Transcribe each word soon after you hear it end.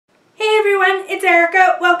everyone, it's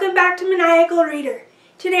Erica. Welcome back to Maniacal Reader.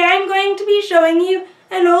 Today I'm going to be showing you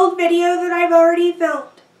an old video that I've already filmed.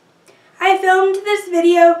 I filmed this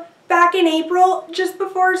video back in April, just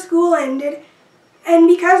before school ended, and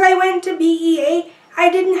because I went to BEA, I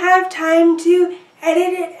didn't have time to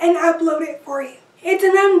edit it and upload it for you. It's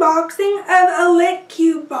an unboxing of a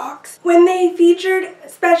LitCube box when they featured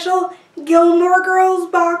special Gilmore Girls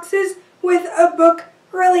boxes with a book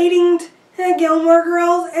relating to Gilmore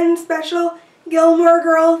Girls and special Gilmore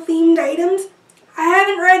Girl themed items. I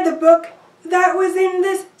haven't read the book that was in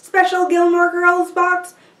this special Gilmore Girls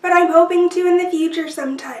box, but I'm hoping to in the future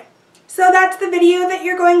sometime. So that's the video that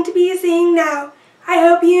you're going to be seeing now. I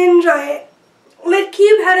hope you enjoy it.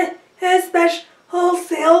 LitCube had a special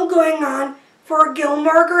sale going on for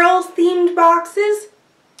Gilmore Girls themed boxes,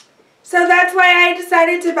 so that's why I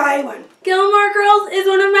decided to buy one. Gilmore Girls is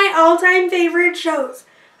one of my all-time favorite shows.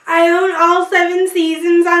 I own all 7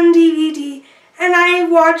 seasons on DVD, and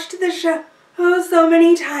I've watched the show so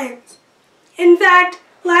many times. In fact,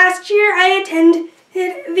 last year I attended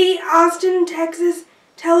the Austin, Texas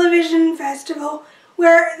Television Festival,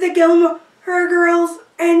 where the Gilmore Girls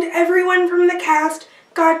and everyone from the cast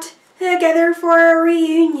got together for a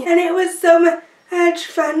reunion, and it was so much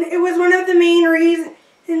fun. It was one of the main reasons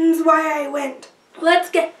why I went. Let's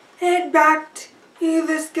get back to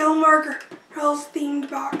this Gilmore Girls themed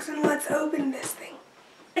box, and let's open this thing.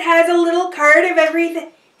 It has a little card of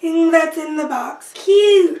everything that's in the box.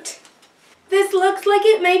 Cute! This looks like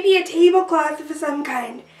it might be a tablecloth of some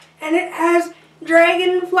kind, and it has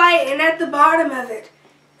Dragonfly in at the bottom of it,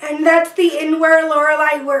 and that's the inn where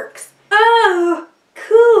Lorelai works. Oh,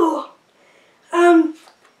 cool!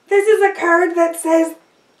 This is a card that says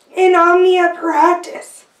In Omnia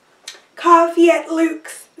Paratus, Coffee at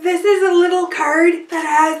Luke's. This is a little card that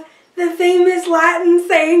has the famous Latin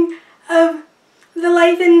saying of the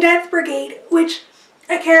Life and Death Brigade, which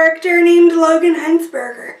a character named Logan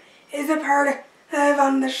Huntsberger is a part of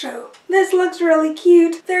on the show. This looks really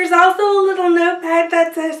cute. There's also a little notepad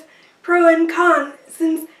that says pro and con,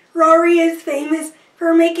 since Rory is famous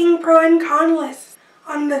for making pro and con lists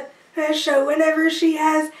on the show whenever she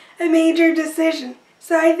has a major decision.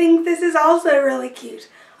 So I think this is also really cute.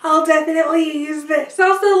 I'll definitely use this. There's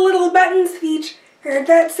also little buttons featured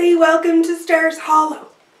that say Welcome to Stars Hollow.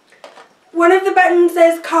 One of the buttons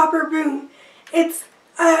says Copper Boom. It's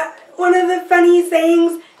one of the funny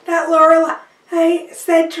sayings that Lorelai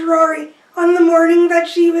said to Rory on the morning that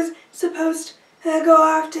she was supposed to go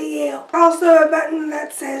off to Yale. Also a button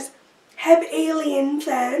that says Heb Alien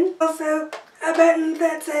Fan. Also a button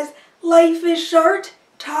that says Life is Short,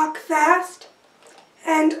 Talk Fast.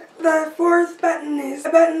 And the fourth button is a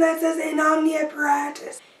button that says In Omnia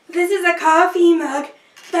Paratus. This is a coffee mug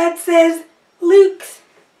that says Luke's,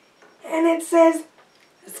 and it says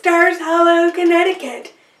Stars Hollow,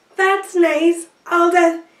 Connecticut. That's nice. I'll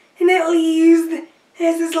definitely use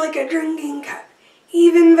this as like a drinking cup.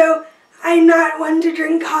 Even though I'm not one to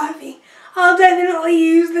drink coffee, I'll definitely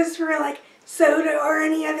use this for like soda or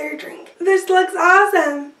any other drink. This looks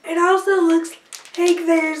awesome. It also looks like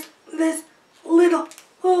there's this little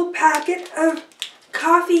packet of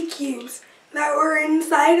coffee cubes that were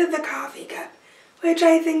inside of the coffee cup, which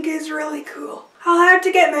I think is really cool. I'll have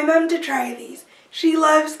to get my mom to try these. She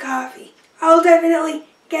loves coffee. I'll definitely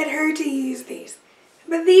get her to use these.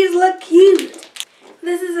 But these look cute.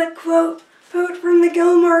 This is a quote from the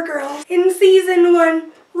Gilmore Girls. In season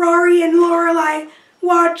 1, Rory and Lorelai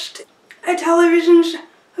watched a television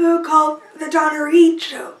show called The Donna Reed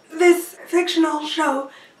Show. This fictional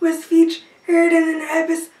show was featured in an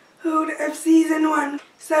episode of season 1.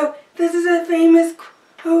 So this is a famous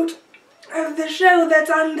quote of the show that's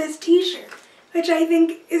on this t-shirt, which I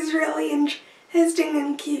think is really interesting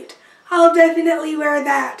and cute. I'll definitely wear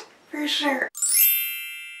that for sure.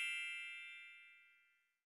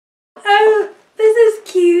 Oh, this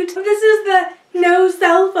is cute. This is the no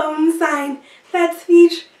cell phone sign that's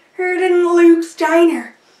featured in Luke's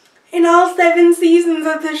Diner in all 7 seasons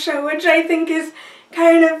of the show, which I think is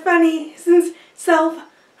kind of funny since cell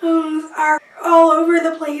phones are all over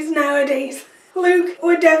the place nowadays. Luke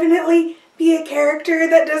would definitely be a character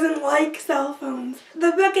that doesn't like cell phones.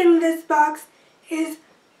 The book in this box is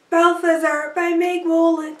Balthazar by Meg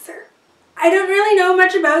Wolitzer. I don't really know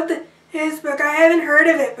much about this book. I haven't heard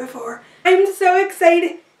of it before. I'm so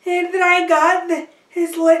excited that I got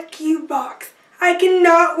this LitCube box. I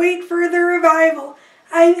cannot wait for the revival.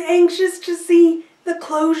 I'm anxious to see the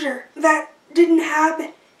closure that didn't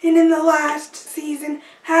happen in the last season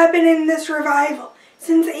happen in this revival,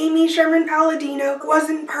 since Amy Sherman Palladino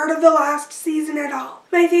wasn't part of the last season at all.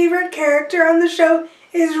 My favorite character on the show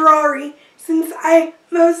is Rory, since since I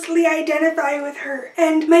mostly identify with her.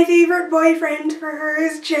 And my favorite boyfriend for her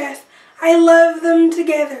is Jess. I love them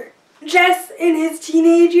together. Jess, in his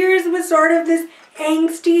teenage years, was sort of this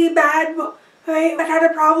angsty bad boy that had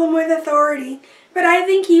a problem with authority. But I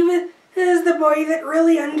think he was the boy that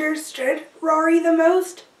really understood Rory the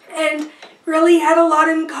most and really had a lot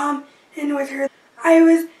in common with her. I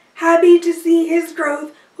was happy to see his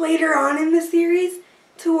growth later on in the series,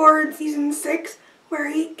 towards season 6, where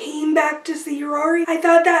he came back to see Rory. I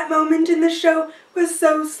thought that moment in the show was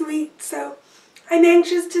so sweet, so I'm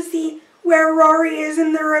anxious to see where Rory is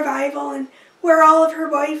in the revival and where all of her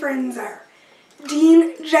boyfriends are.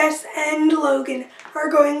 Dean, Jess, and Logan are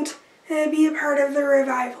going to be a part of the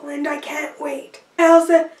revival, and I can't wait. I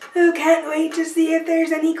also can't wait to see if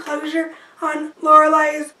there's any closure on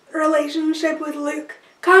Lorelai's relationship with Luke.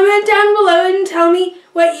 Comment down below and tell me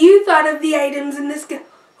what you thought of the items in this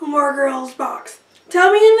Gilmore Girls box.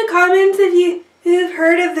 Tell me in the comments if you've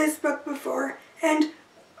heard of this book before and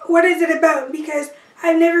what is it about, because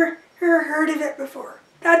I've never heard of it before.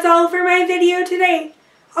 That's all for my video today.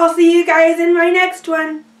 I'll see you guys in my next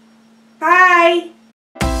one. Bye!